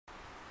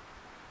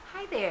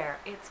Hi there,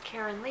 it's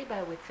Karen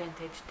Leabo with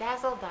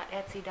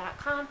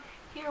vintagedazz.etsy.com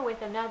here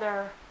with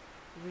another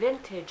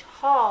vintage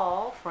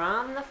haul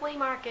from the flea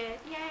market.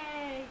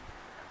 Yay!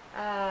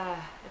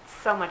 It's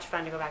so much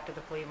fun to go back to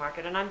the flea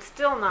market, and I'm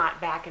still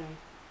not back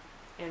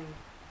in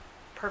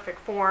perfect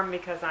form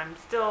because I'm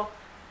still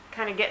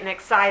kind of getting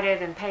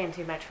excited and paying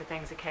too much for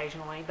things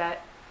occasionally,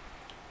 but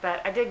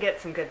I did get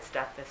some good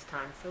stuff this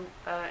time, so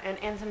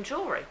and some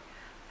jewelry.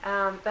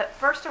 But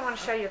first I want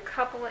to show you a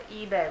couple of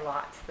eBay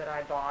lots that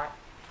I bought.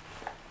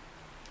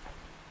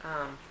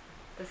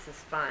 This is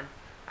fun.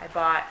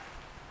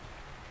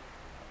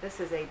 This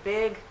is a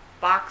big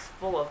box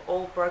full of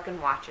old broken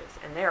watches,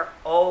 and they're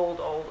old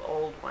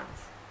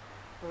ones.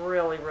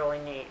 Really, really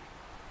neat.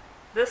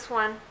 This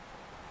one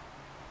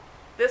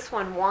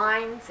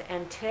whines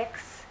and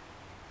ticks,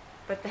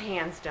 but the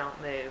hands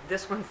don't move.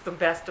 This one's the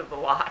best of the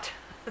lot.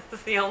 This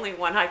is the only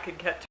one I could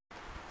get to.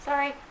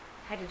 Sorry,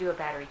 had to do a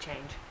battery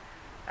change.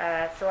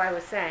 So I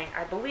was saying,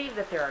 I believe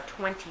that there are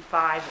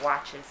 25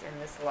 watches in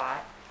this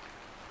lot,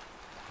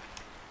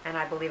 and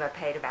I believe I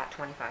paid about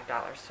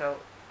 $25, so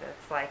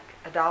that's like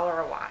 $1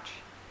 a watch.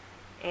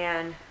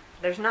 And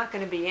there's not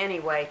going to be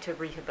any way to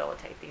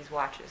rehabilitate these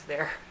watches.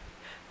 They're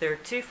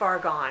too far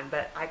gone,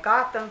 but I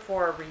got them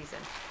for a reason.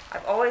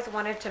 I've always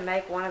wanted to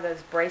make one of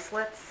those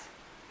bracelets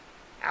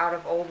out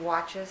of old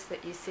watches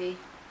that you see.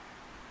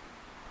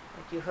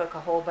 Like you hook a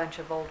whole bunch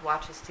of old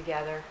watches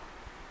together.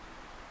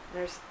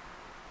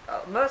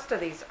 Most of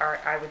these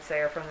are, I would say,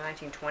 are from the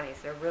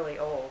 1920s. They're really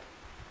old.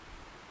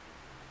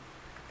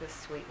 Look at this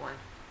sweet one.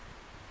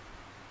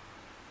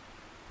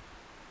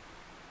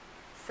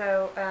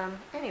 So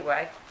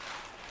anyway,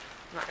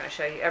 I'm not going to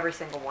show you every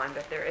single one,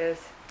 but there is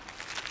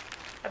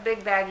a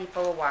big baggie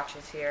full of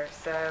watches here.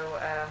 So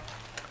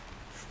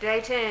stay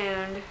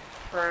tuned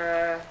for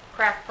a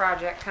craft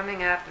project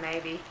coming up,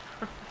 maybe.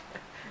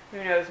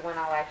 Who knows when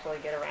I'll actually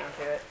get around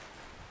to it.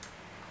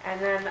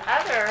 And then the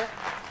other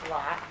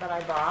lot that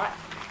I bought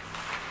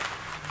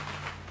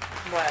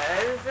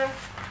was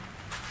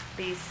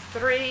these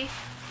 3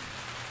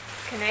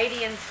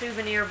 Canadian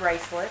souvenir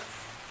bracelets.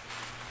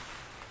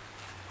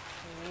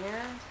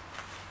 And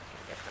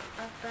get them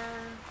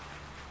open.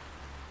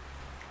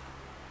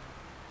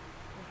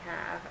 We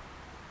have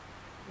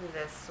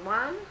this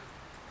one.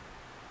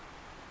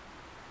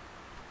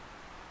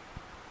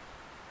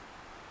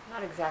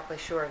 Not exactly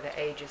sure of the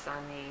ages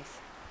on these,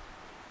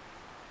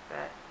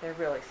 but they're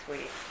really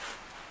sweet.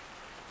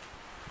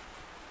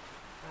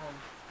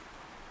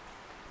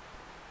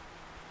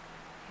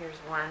 Here's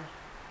one,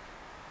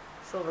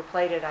 silver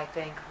plated, I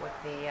think, with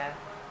the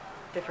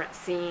different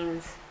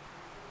scenes,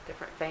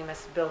 different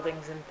famous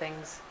buildings and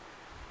things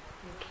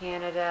in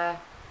Canada.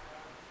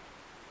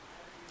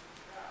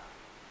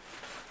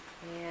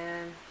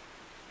 And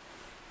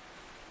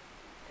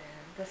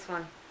this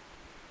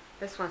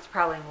one's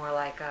probably more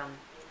like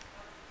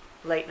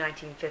late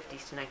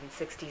 1950s to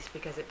 1960s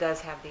because it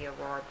does have the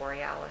Aurora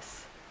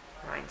Borealis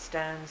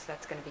rhinestones.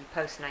 That's going to be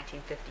post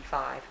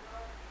 1955.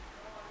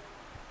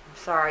 I'm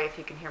sorry if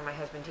you can hear my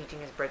husband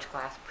teaching his bridge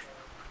class.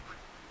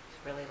 It's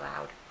really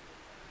loud.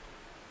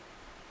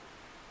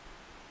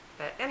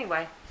 But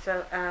anyway,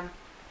 so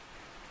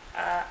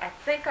I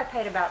think I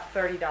paid about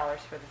 $30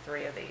 for the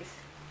 3 of these,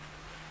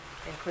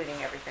 including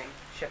everything,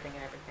 shipping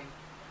and everything.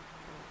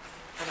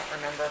 I don't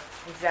remember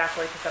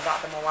exactly because I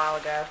bought them a while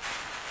ago.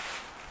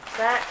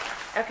 But,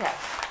 okay,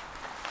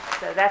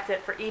 so that's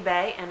it for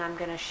eBay, and I'm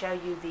going to show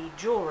you the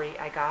jewelry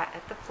I got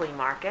at the flea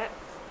market.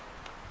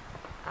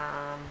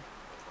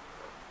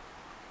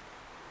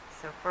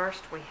 So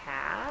first we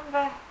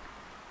have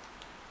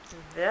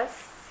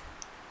this,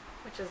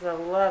 which is a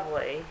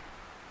lovely,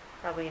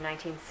 probably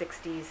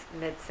 1960s,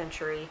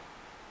 mid-century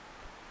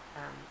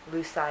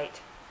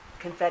lucite,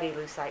 confetti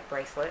lucite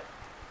bracelet.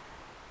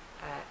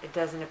 It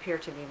doesn't appear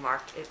to be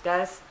marked. It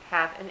does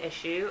have an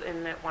issue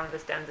in that one of the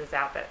stones is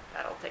out, but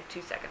that'll take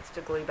 2 seconds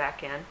to glue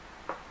back in.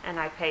 And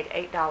I paid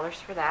 $8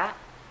 for that.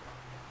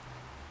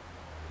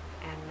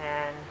 And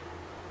then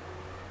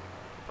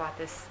I bought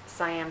this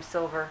Siam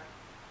silver.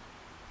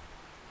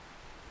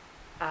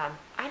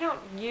 I don't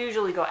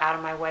usually go out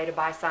of my way to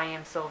buy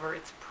Siam silver.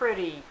 It's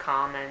pretty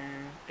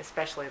common,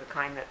 especially the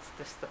kind that's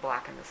just the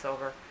black and the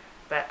silver.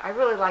 But I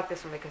really like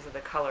this one because of the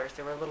colors.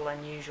 They were a little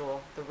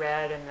unusual. The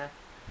red and the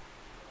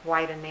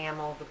white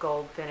enamel, the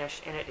gold finish,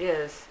 and it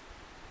is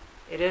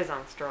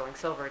on sterling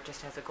silver. It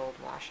just has a gold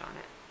wash on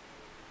it.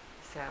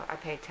 So I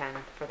paid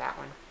 $10 for that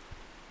one.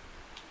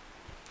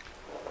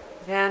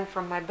 Then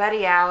from my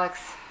buddy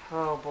Alex,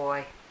 oh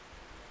boy,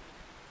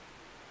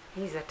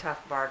 he's a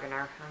tough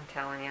bargainer, I'm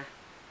telling you.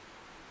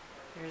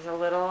 There's a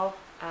little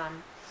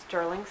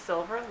sterling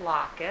silver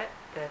locket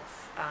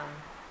that's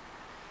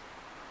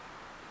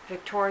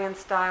Victorian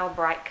style,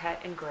 bright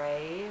cut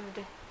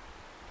engraved,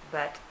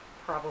 but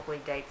probably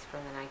dates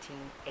from the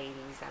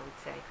 1980s, I would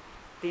say.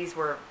 These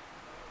were,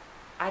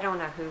 I don't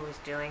know who was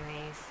doing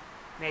these,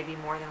 maybe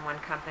more than one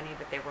company,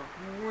 but they were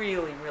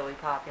really, really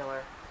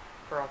popular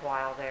for a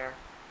while there.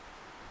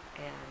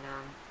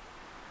 And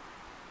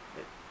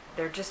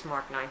they're just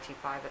marked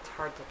 925. It's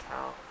hard to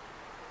tell.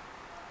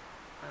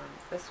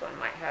 This one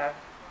might have,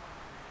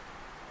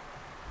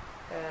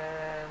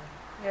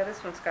 yeah,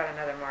 this one's got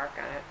another mark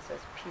on it. It says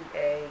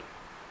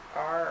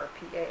PAR or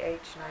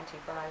PAH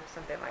 925,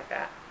 something like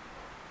that.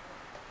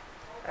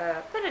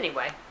 But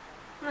anyway,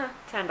 $10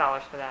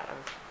 for that. That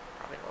was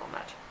probably a little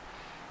much.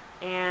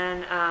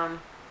 And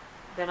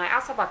then I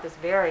also bought this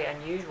very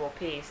unusual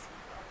piece.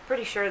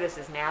 Pretty sure this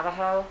is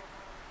Navajo.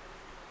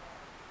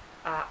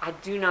 I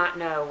do not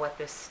know what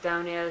this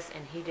stone is,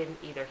 and he didn't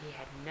either. He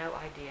had no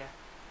idea.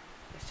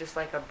 It's just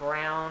like a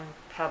brown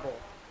pebble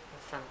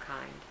of some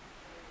kind.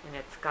 And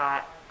it's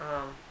got,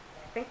 I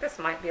think this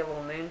might be a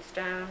little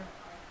moonstone,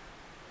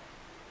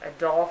 a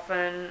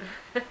dolphin.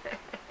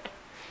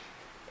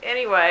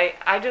 Anyway,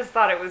 I just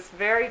thought it was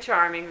very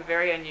charming,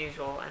 very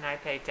unusual, and I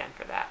paid 10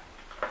 for that.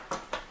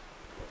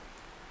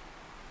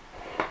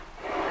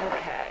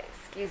 Okay,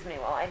 excuse me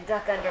while I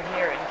duck under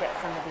here and get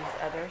some of these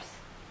others.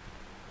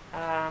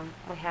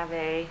 We have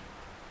a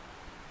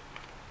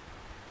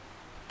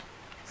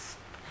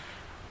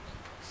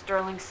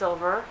sterling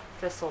silver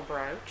thistle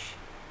brooch,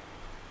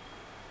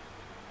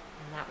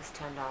 and that was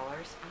 $10.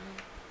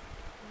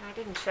 I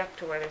didn't check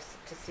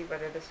to see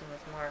whether this one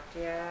was marked.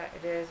 Yeah,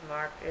 it is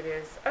marked. It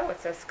is. Oh,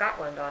 it says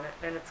Scotland on it,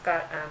 and it's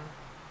got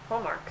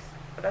hallmarks.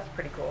 So that's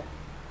pretty cool.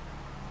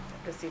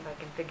 To see if I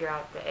can figure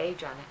out the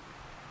age on it,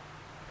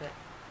 but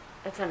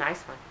it's a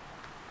nice one.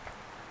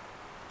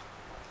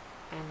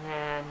 And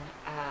then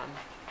I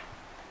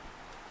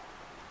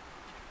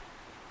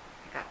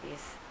got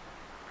these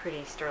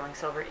pretty sterling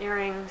silver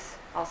earrings,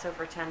 also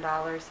for $10.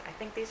 I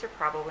think these are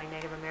probably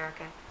Native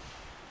American.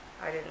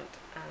 I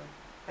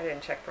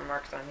didn't check for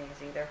marks on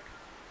these either,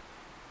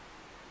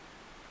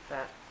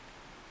 but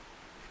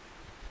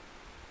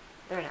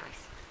they're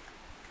nice.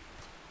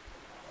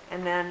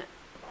 And then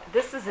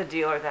this is a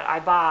dealer that I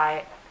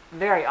buy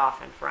very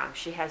often from.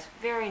 She has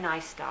very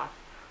nice stuff.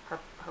 Her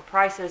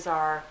prices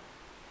are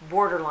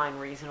borderline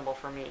reasonable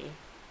for me,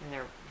 and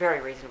they're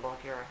very reasonable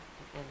if you're an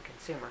end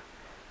consumer.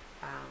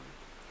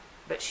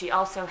 But she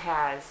also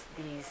has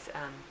these,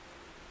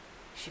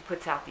 she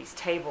puts out these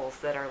tables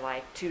that are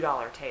like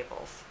 $2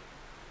 tables.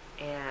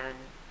 And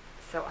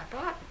so I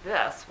bought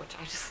this, which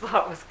I just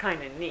thought was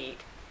kind of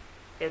neat.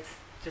 It's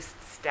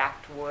just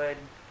stacked wood,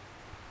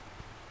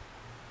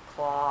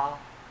 claw,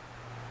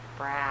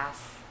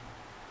 brass.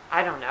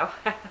 I don't know.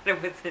 I thought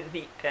it was a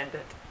neat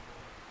pendant.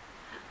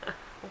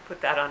 We'll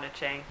put that on a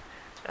chain.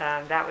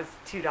 That was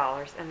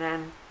 $2. And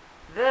then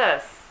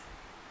this,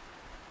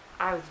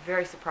 I was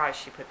very surprised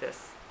she put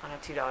this on a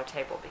 $2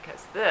 table,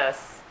 because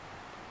this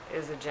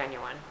is a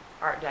genuine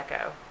Art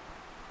Deco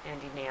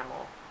and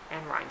enamel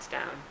and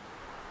rhinestone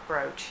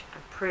brooch.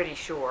 I'm pretty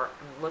sure.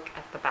 And look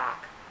at the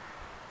back.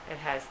 It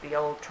has the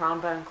old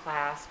trombone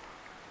clasp.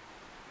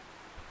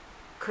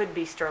 Could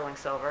be sterling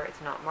silver.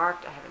 It's not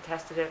marked. I haven't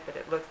tested it, but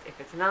it looks, if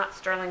it's not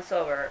sterling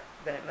silver,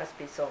 then it must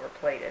be silver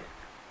plated.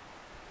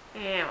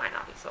 It might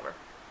not be silver.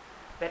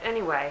 But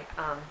anyway,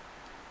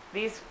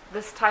 this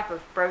type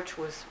of brooch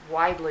was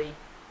widely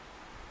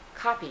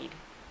copied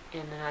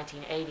in the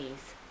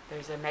 1980s.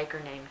 There's a maker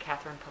named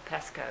Catherine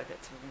Popesco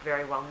that's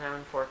very well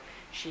known for,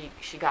 she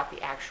got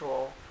the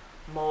actual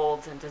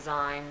molds and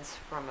designs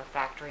from a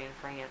factory in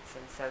France,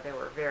 and so they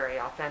were very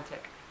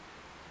authentic.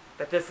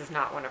 But this is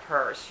not one of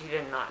hers. She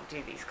did not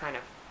do these kind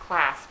of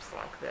clasps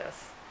like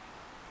this.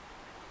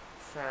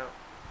 So,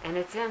 and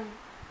it's in,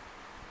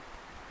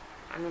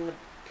 I mean, the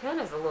pin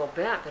is a little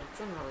bent, but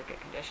it's in really good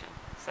condition.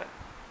 So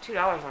 $2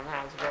 on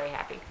that. I was very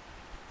happy.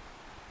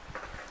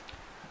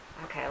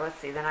 Okay, let's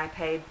see. Then I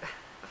paid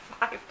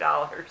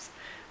 $5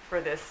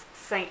 for this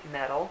saint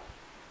medal.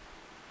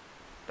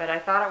 But I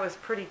thought it was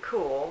pretty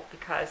cool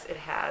because it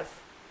has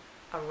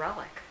a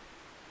relic.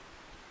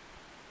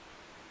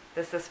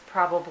 This is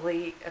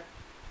probably a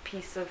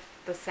piece of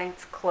the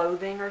saint's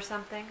clothing or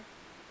something.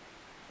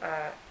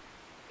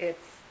 It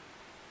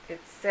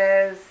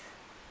says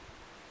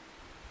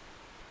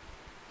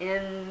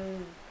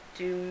indumentus,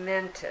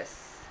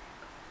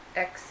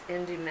 ex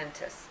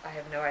indumentus. I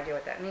have no idea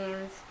what that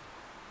means,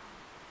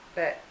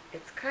 but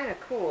it's kind of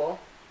cool.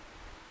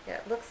 Yeah,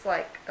 it looks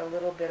like a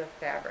little bit of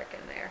fabric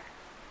in there.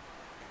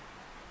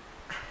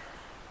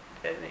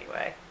 But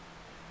anyway,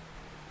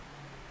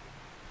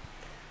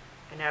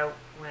 I know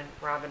when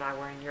Rob and I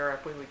were in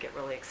Europe, we would get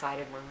really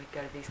excited when we'd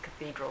go to these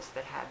cathedrals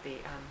that had the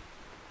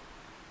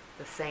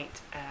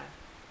saint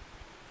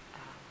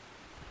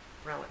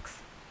relics,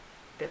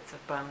 bits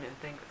of bone and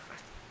things.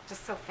 It's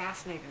just so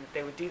fascinating that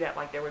they would do that.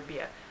 Like there would be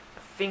a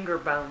finger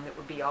bone that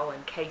would be all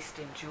encased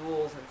in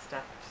jewels and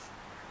stuff. It's just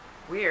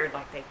weird.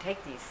 Like they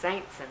take these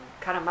saints and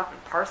cut them up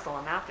and parcel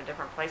them out to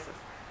different places.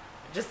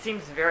 It just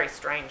seems a very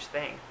strange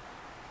thing.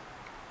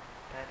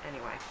 But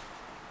anyway,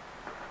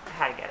 I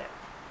had to get it.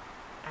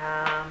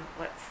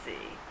 Let's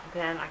see.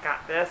 Then I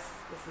got this.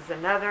 This is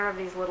another of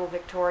these little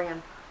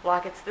Victorian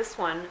lockets. This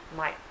one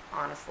might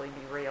honestly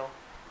be real,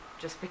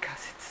 just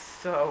because it's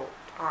so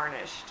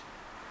tarnished.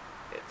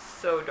 It's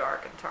so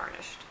dark and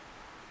tarnished.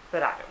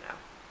 But I don't know.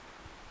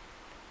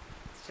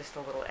 It's just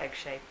a little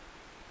egg-shaped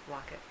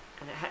locket.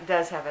 And it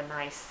does have a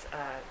nice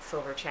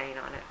silver chain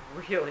on it.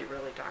 Really,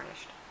 really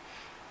tarnished.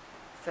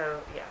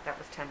 So yeah, that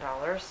was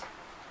 $10.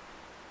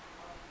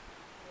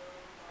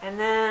 And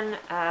then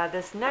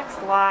this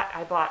next lot,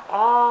 I bought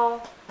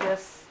all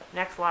this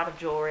next lot of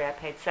jewelry. I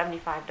paid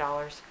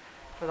 $75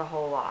 for the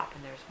whole lot.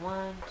 And there's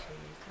 1, 2,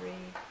 3, 4,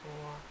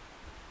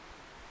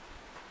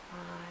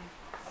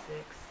 5,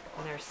 6,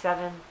 and there's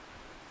 7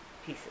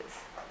 pieces.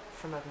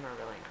 Some of them are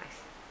really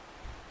nice.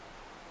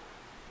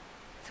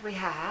 So we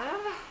have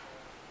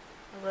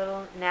a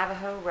little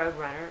Navajo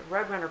Roadrunner.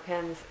 Roadrunner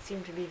pins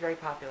seem to be very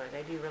popular.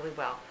 They do really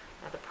well.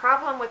 Now the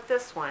problem with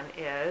this one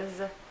is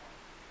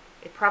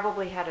it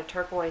probably had a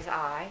turquoise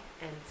eye,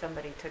 and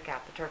somebody took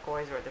out the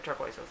turquoise, or the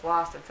turquoise was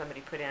lost, and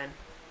somebody put in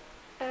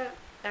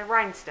a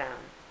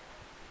rhinestone.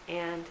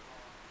 And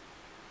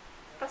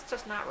that's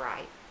just not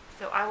right.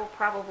 So I will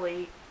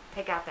probably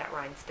take out that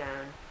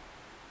rhinestone,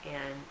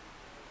 and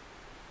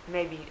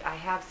maybe I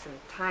have some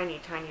tiny,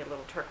 tiny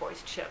little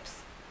turquoise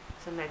chips.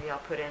 So maybe I'll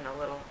put in a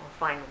little, I'll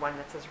find one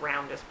that's as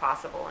round as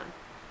possible and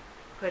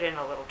put in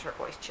a little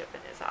turquoise chip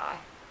in his eye.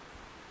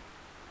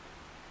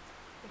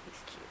 I think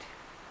he's cute.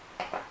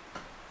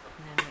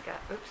 And then we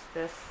got, oops,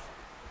 this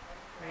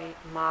very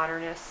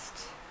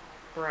modernist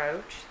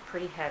brooch,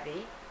 pretty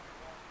heavy.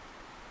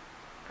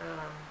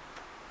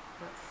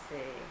 Let's see.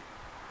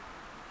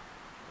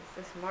 Is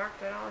this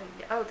marked at all?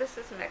 Oh, this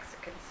is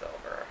Mexican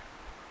silver.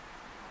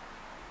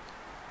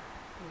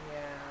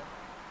 Yeah.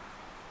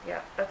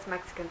 Yeah, that's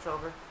Mexican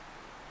silver.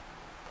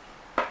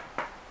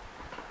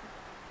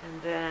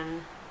 And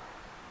then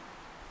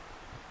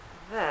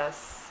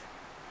this,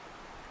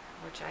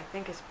 which I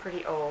think is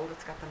pretty old.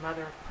 It's got the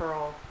mother of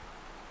pearl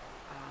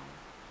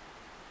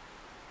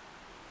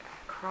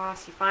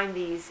cross. You find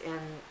these in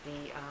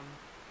the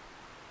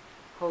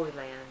Holy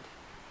Land,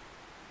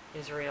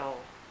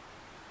 Israel,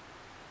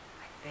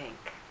 I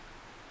think.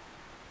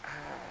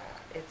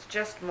 It's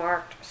just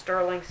marked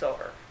sterling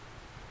silver,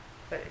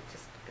 but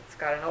it's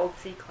got an old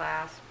C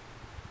clasp.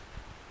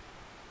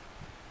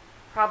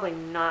 Probably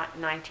not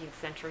 19th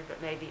century,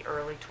 but maybe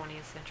early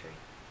 20th century.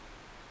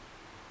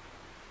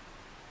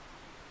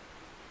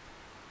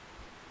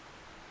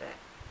 But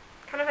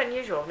kind of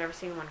unusual. I've never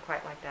seen one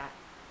quite like that.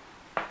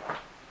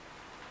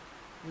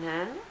 And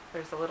then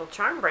there's a little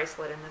charm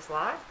bracelet in this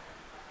lot.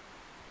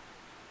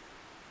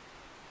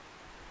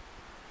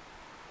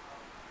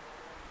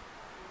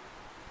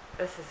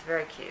 This is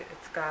very cute.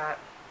 It's got,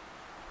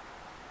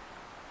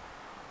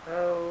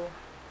 oh,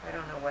 I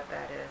don't know what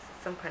that is.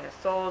 It's some kind of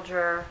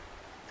soldier.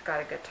 It's got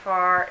a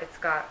guitar. It's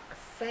got a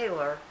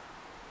sailor.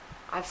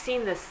 I've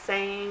seen this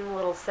same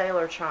little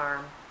sailor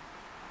charm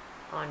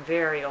on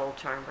very old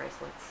charm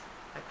bracelets,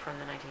 like from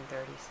the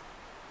 1930s.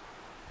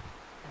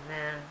 And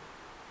then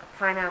a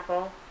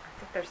pineapple. I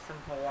think there's some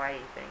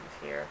Hawaii things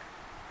here.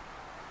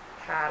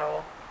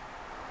 Paddle.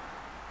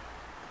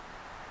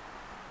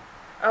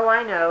 Oh,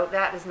 I know.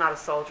 That is not a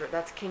soldier.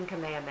 That's King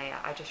Kamehameha.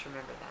 I just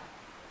remembered that.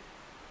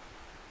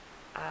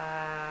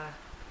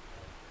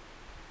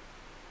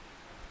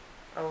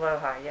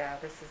 Aloha. Yeah,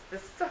 this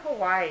is a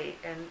Hawaii,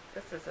 and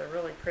this is a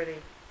really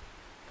pretty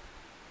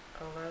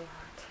Aloha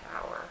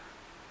tower.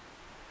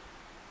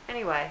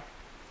 Anyway,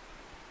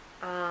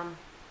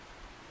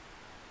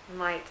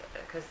 might,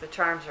 because the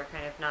charms are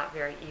kind of not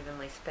very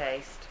evenly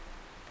spaced,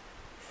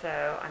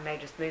 so I may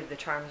just move the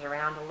charms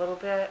around a little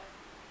bit,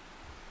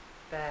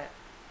 but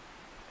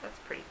that's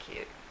pretty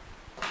cute.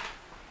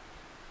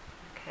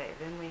 Okay,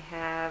 then we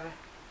have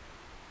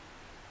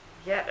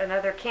yet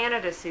another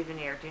Canada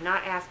souvenir. Do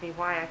not ask me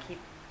why I keep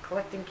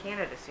collecting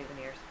Canada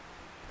souvenirs.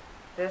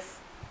 This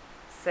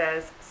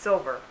says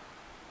silver.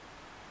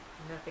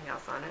 Nothing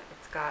else on it.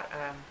 It's got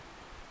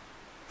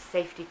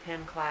safety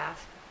pin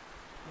clasp.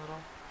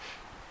 Little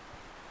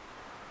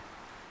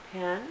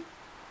pin.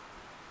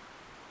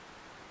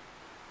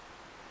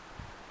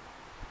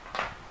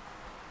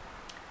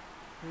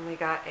 And we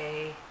got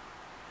a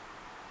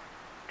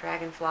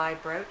dragonfly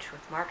brooch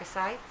with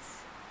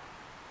marcasites.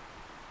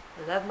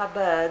 I love my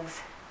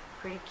bugs.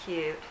 Pretty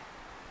cute.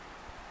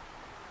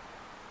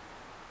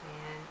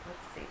 And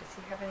let's see, does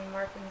he have any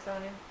markings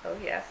on him? Oh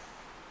yes.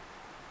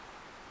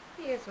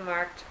 He is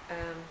marked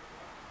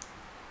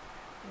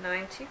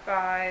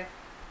 925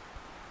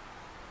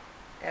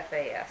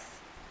 FAS.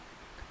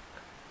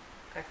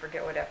 I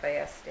forget what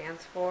FAS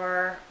stands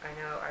for. I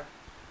know I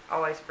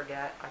always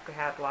forget. I've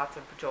had lots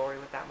of jewelry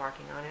with that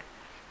marking on it.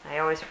 I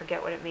always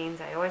forget what it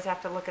means. I always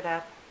have to look it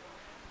up.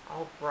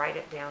 I'll write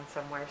it down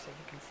somewhere so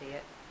you can see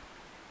it.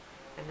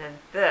 And then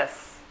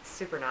this,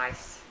 super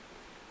nice,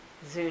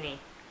 Zuni,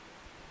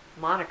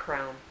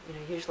 monochrome. You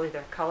know, usually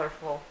they're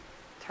colorful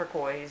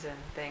turquoise and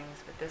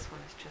things, but this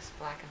one is just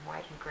black and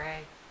white and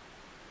gray.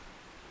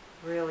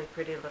 Really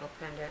pretty little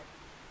pendant.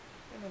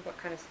 I don't know what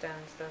kind of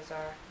stones those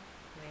are.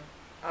 I mean,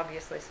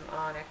 obviously some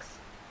onyx.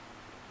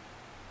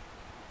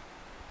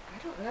 I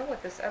don't know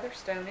what this other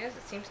stone is.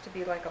 It seems to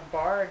be like a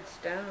barred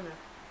stone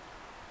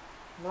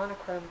of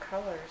monochrome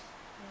colors.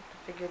 I'll have to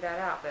figure that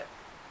out, but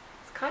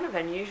it's kind of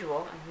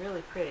unusual and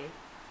really pretty.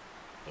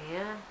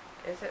 And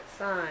is it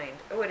signed?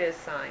 Oh, it is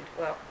signed.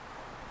 Well,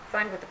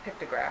 signed with a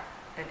pictograph,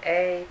 an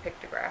A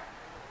pictograph.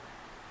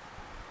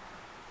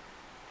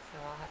 So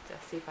I'll have to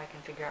see if I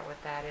can figure out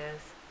what that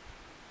is.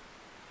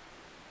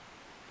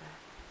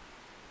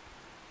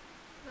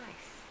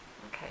 Nice.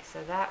 Okay,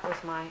 so that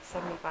was my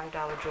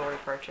 $75 jewelry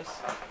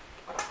purchase.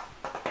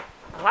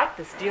 I like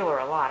this dealer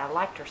a lot. I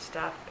liked her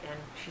stuff, and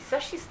she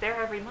says she's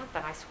there every month,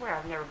 and I swear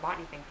I've never bought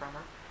anything from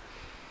her.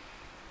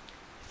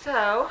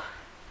 So,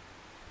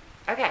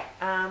 okay,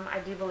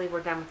 I do believe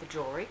we're done with the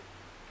jewelry.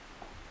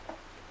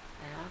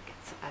 And I'll get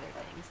some other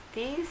things.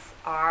 These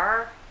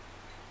are,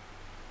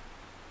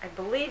 I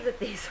believe that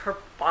these are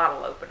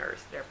bottle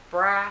openers. They're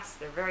brass,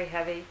 they're very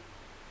heavy.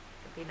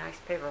 Could be nice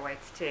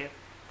paperweights too.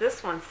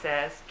 This one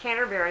says,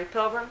 Canterbury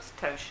Pilgrim's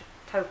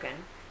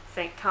Token,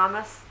 St.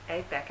 Thomas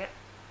A. Becket,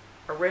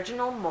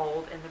 original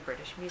mold in the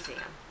British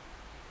Museum.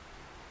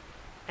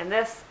 And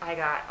this I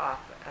got off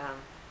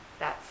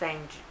that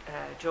same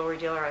jewelry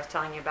dealer I was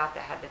telling you about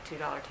that had the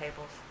 $2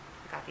 tables.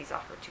 I got these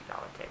off for $2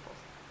 tables.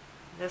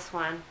 This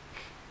one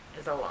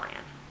is a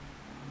lion.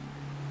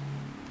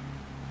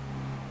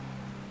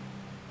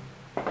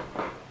 Okay,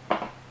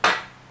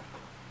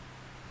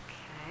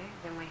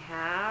 then we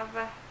have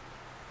a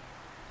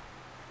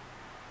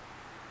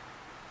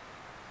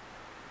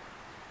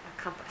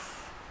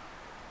compass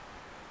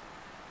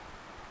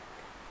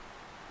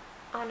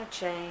on a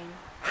chain.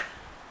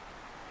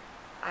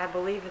 I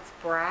believe it's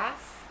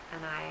brass,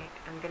 and I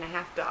am going to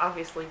have to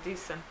obviously do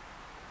some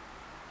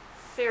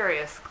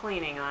serious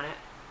cleaning on it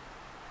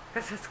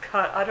because it's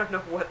got, I don't know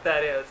what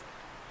that is.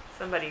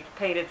 Somebody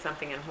painted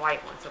something in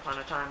white once upon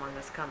a time on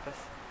this compass.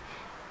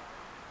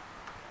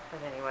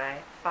 But anyway,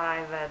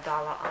 $5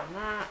 on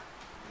that.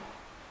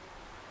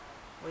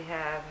 We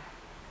have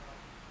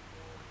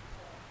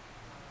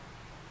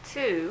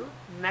 2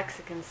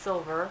 Mexican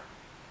silver.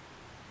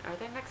 Are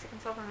they Mexican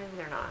silver? Maybe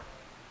they're not.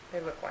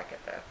 They look like it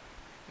though.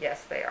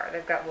 Yes, they are.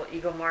 They've got little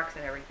eagle marks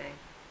and everything.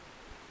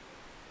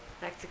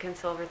 Mexican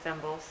silver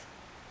thimbles.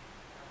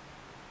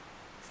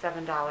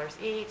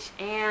 $7 each.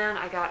 And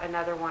I got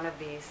another one of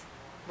these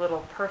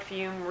little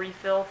perfume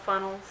refill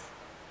funnels.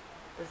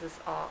 This is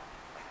all,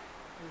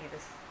 I need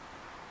this.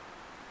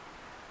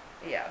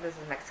 Yeah, this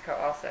is Mexico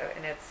also.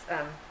 And it's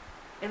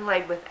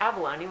inlaid with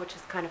abalone, which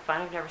is kind of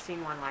fun. I've never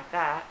seen one like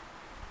that.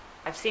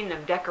 I've seen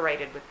them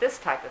decorated with this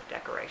type of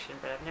decoration,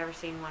 but I've never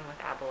seen one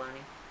with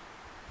abalone.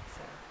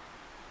 So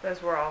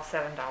those were all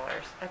 $7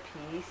 a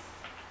piece.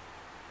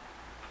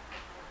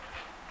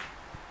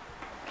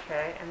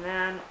 Okay, and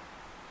then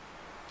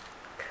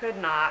could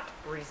not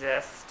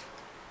resist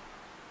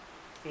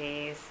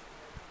these.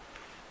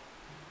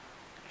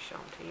 I'll show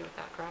them to you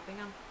without dropping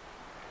them.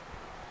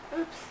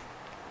 Oops.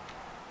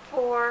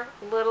 4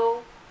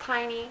 little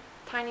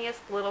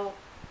tiniest little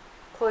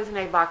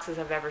cloisonne boxes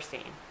I've ever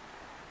seen.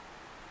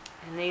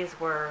 And these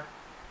were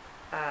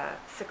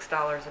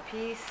 $6 a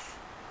piece.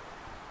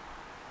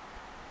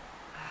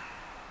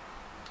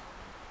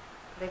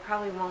 They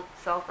probably won't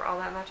sell for all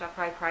that much. I'll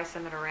probably price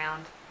them at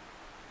around,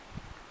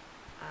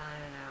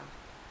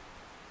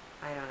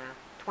 I don't know,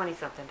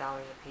 20-something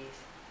dollars a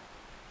piece,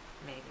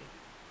 maybe.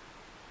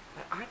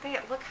 But aren't they?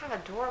 Look how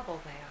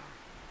adorable they are.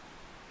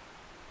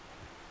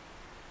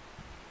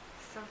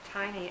 So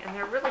tiny, and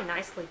they're really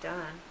nicely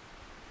done.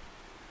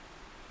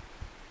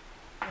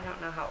 I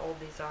don't know how old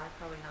these are,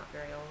 probably not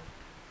very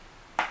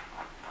old.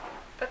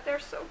 But they're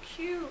so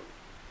cute.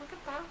 Look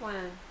at that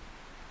one.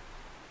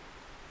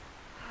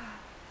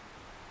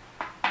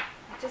 I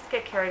just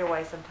get carried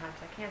away sometimes.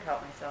 I can't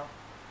help myself.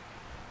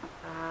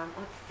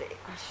 Let's see.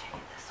 I'll show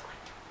you this one.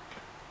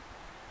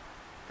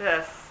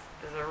 This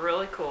is a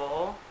really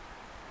cool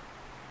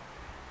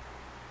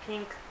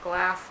pink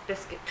glass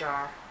biscuit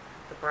jar.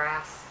 The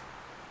brass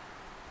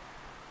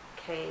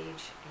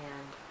cage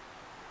and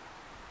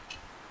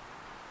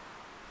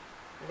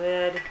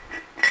lid.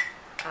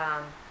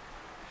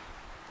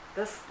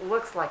 This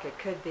looks like it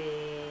could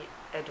be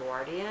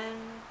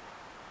Edwardian,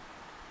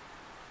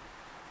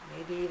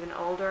 maybe even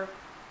older.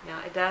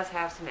 Now it does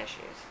have some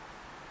issues.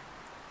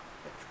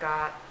 It's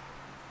got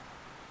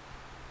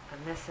a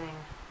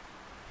missing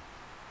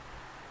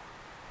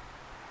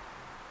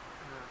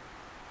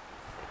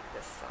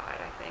this side,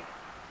 I think.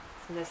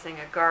 It's missing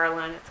a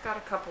garland. It's got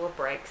a couple of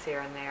breaks here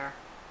and there,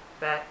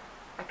 but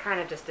I kind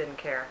of just didn't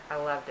care. I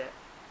loved it.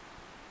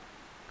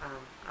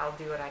 I'll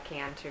do what I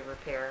can to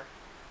repair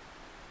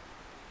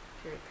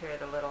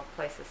the little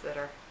places that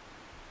are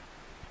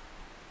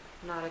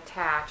not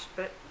attached,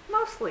 but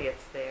mostly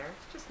it's there.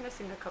 It's just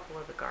missing a couple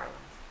of the garlands.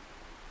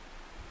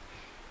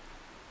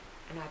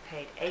 And I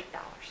paid $8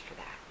 for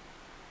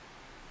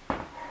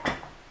that.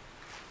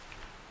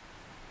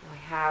 We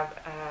have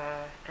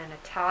an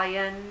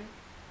Italian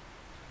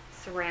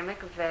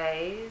ceramic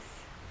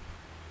vase.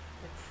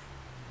 It's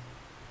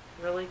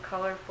really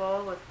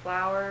colorful with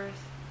flowers.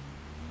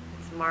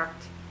 It's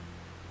marked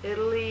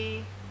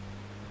Italy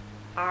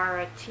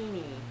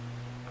Aretini.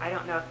 I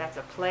don't know if that's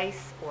a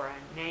place or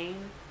a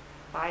name.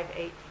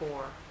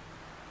 584.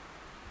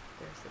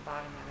 There's the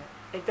bottom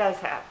of it. It does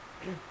have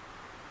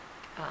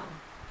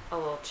a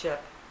little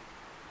chip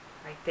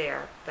right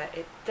there, but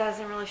it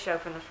doesn't really show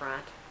from the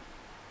front.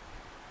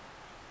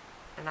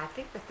 And I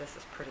think that this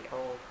is pretty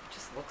old.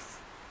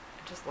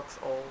 It just looks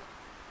old.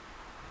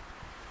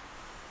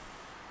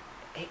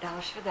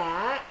 $8 for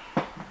that.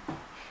 Then I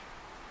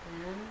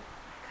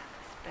got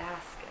this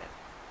basket.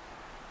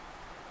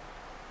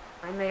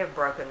 I may have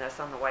broken this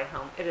on the way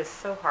home. It is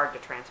so hard to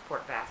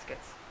transport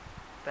baskets,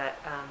 but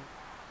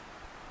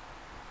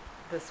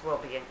this will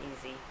be an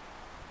easy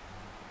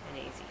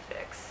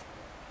fix.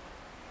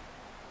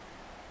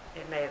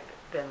 It may have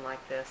been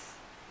like this.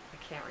 I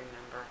can't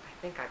remember. I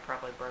think I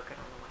probably broke it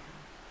on the way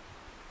home.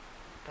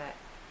 But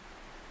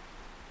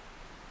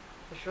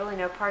there's really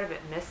no part of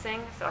it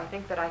missing, so I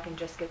think that I can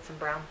just get some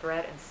brown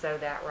thread and sew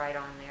that right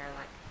on there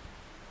like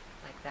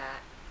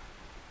that.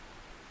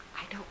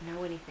 I don't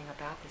know anything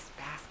about this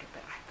basket,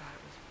 but I thought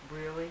it was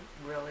really,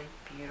 really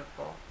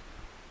beautiful.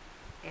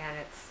 And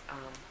it's,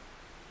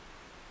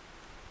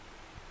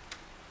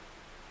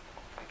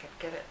 if I could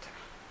get it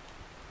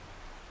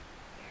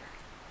there.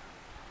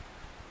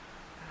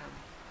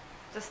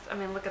 Just, I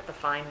mean, look at the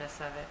fineness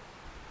of it.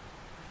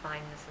 The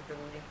fineness of the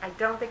weaving. I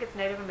don't think it's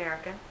Native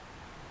American.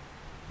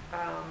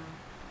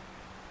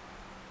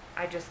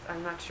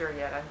 I'm not sure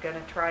yet. I'm going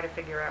to try to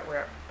figure out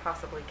where it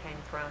possibly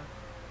came from.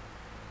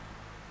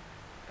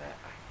 But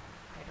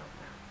I don't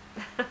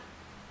know.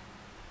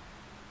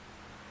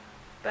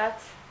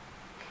 But,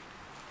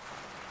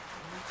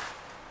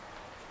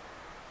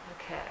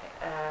 okay,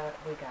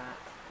 we got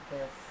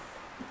this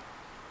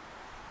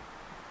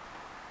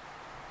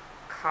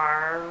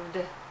carved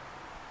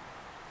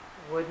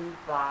wooden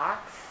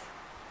box.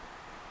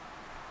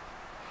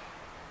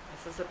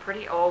 This is a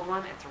pretty old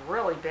one. It's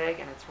really big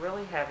and it's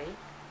really heavy.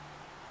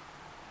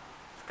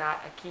 It's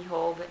got a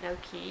keyhole but no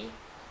key.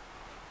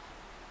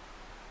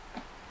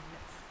 And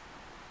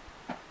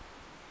it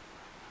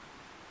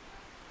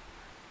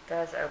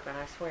does open.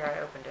 I swear I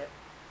opened it.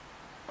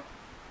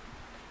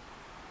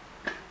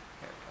 Here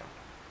we go.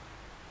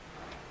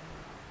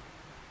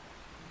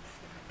 Let's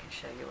see if I can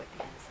show you what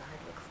the inside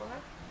looks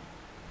like.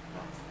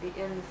 That's the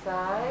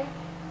inside.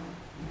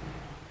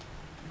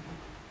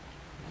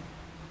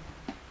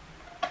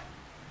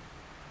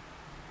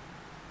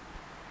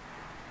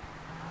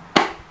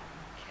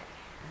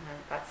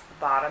 That's the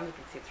bottom. You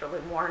can see it's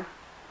really worn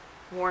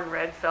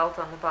red felt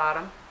on the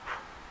bottom.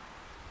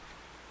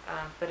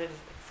 But it's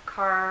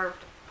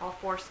carved all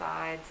four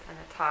sides and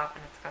the top,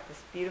 and it's got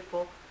this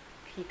beautiful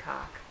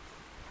peacock.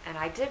 And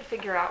I did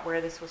figure out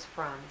where this was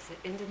from. Is it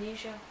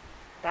Indonesia?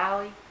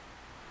 Bali,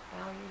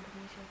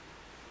 Indonesia?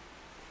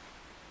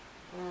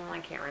 I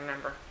can't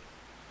remember.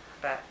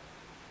 But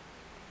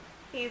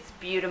he's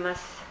beautiful,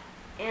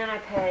 and I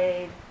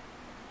paid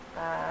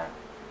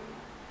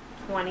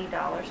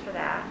 $20 for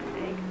that, I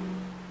think. I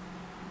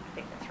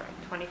think that's right,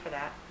 20 for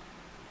that.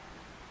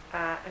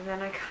 And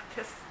then I got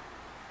this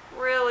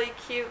really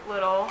cute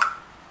little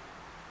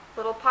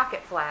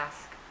pocket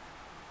flask.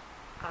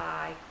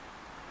 I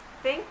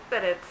think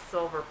that it's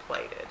silver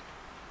plated.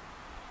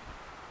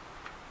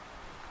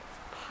 It's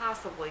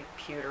possibly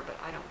pewter, but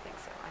I don't think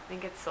so. I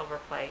think it's silver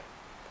plate,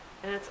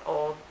 and it's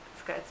old.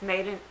 It's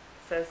made in, it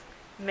says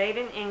made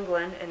in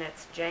England, and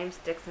it's James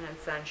Dixon and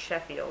Son,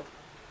 Sheffield.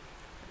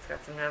 It's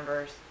got some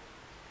numbers,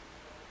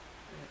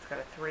 and it's got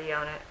a 3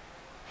 on it.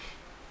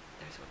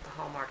 There's what the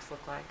hallmarks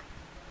look like.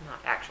 Not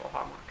actual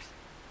hallmarks.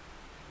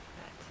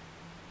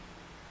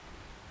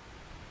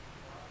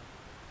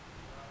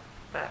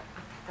 But I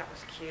thought that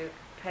was cute.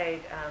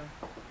 Paid, I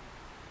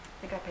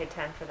think I paid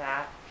 10 for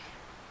that.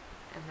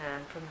 And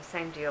then from the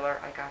same dealer,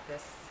 I got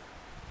this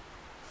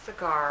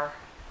cigar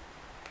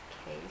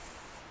case.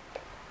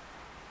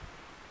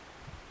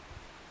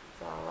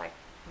 It's all like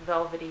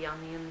velvety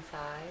on the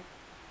inside.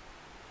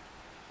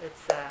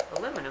 It's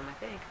aluminum, I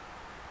think.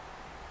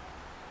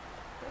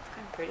 That's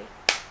kind of pretty.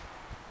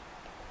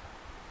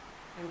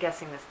 I'm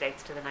guessing this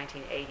dates to the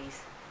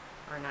 1980s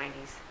or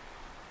 90s,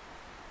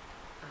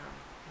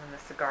 when the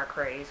cigar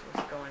craze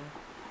was going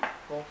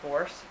full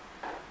force.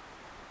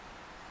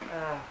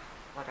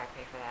 What did I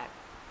pay for that?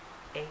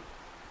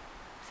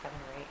 7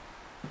 or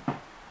 8.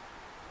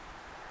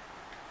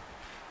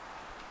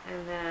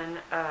 And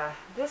then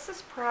this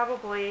is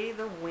probably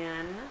the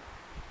win.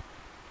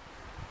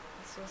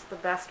 This was the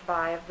best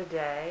buy of the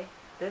day.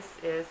 This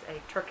is a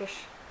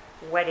Turkish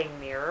wedding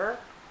mirror.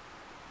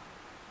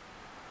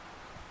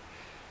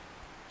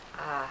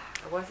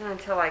 It wasn't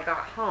until I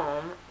got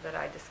home that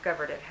I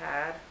discovered it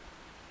had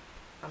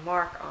a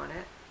mark on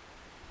it.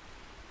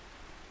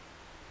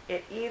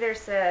 It either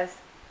says,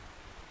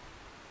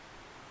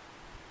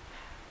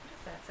 what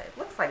does that say? It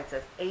looks like it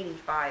says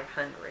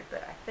 8,500,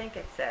 but I think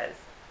it says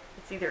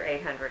it's either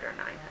 800 or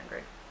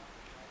 900.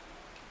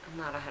 I'm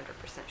not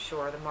 100%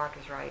 sure. The mark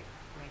is right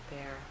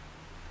there.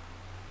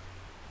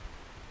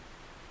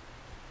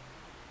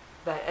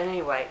 But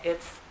anyway,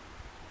 it's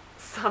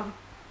some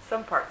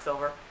part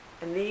silver,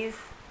 and these,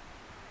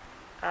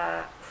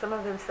 some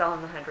of them sell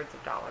in the hundreds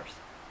of dollars,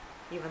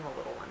 even the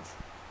little ones.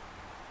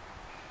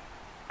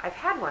 I've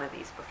had one of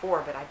these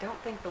before, but I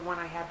don't think the one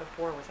I had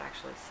before was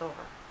actually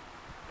silver.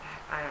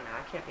 I don't know.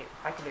 I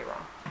could be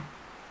wrong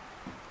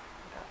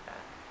about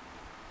that.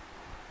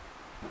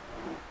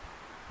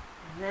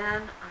 And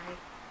then I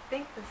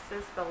think this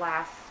is the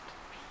last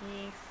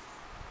piece.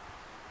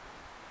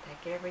 Did I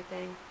get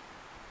everything?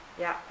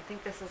 Yeah, I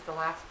think this is the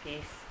last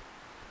piece.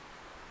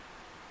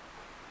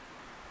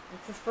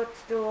 It's a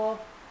footstool.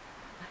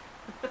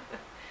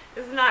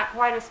 This is not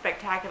quite as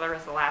spectacular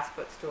as the last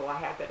footstool I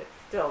had, but it's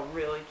still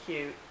really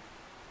cute.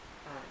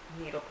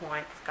 Needle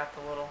point. It's got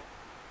the little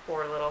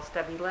 4 little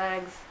stubby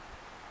legs,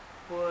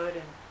 wood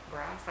and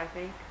brass, I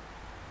think.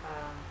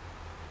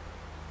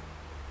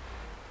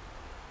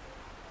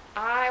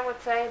 I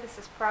would say this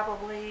is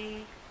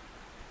probably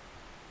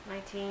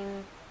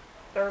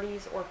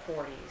 1930s or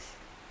 40s.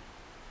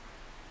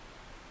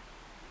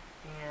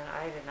 And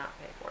I did not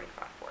pay $45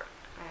 for it.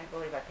 I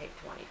believe I paid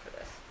 $20 for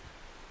this.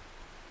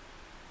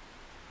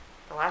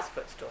 The last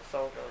footstool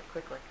sold really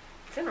quickly.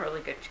 It's in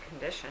really good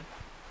condition.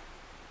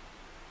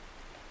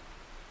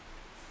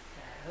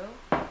 So,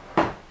 see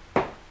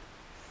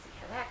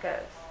how that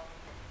goes.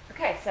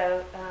 Okay,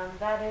 so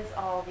that is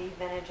all the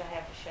vintage I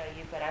have to show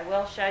you, but I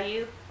will show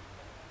you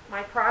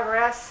my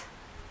progress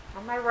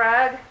on my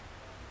rug.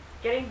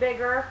 Getting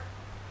bigger.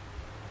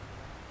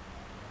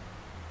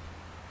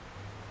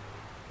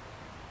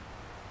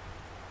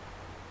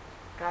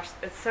 Gosh,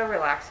 it's so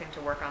relaxing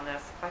to work on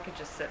this. If I could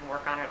just sit and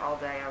work on it all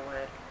day, I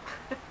would.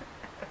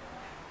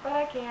 But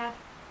I can't.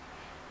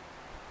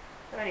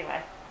 But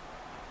anyway.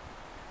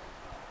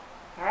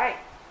 Alright,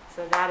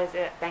 so that is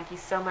it. Thank you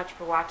so much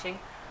for watching.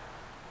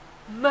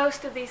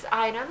 Most of these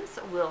items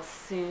will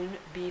soon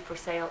be for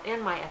sale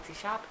in my Etsy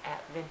shop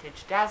at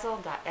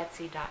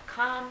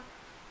vintagedazz.etsy.com.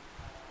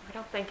 I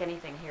don't think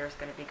anything here is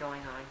going to be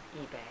going on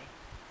eBay.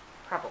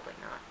 Probably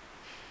not.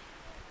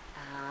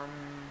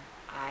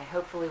 I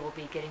hopefully will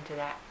be getting to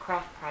that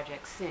craft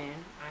project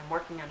soon. I'm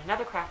working on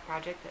another craft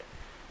project that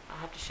I'll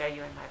have to show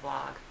you in my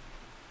vlog.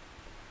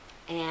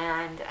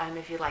 And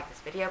if you like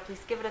this video,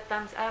 please give it a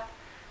thumbs up.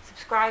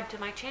 Subscribe to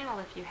my channel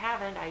if you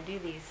haven't. I do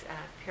these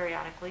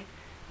periodically.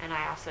 And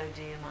I also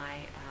do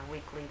my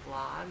weekly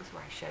vlogs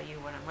where I show you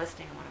what I'm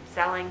listing and what I'm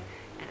selling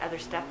and other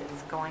stuff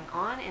that's going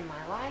on in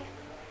my life.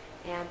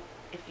 And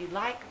if you'd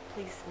like,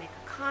 please make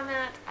a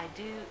comment. I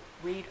do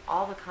read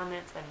all the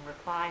comments and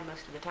reply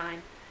most of the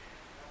time.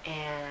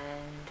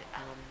 And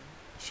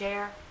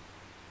share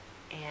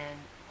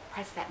and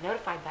press that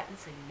notify button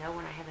so you know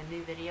when I have a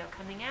new video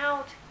coming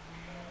out.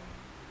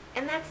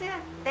 And that's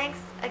it. Thanks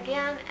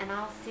again, and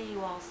I'll see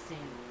you all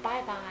soon.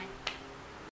 Bye-bye.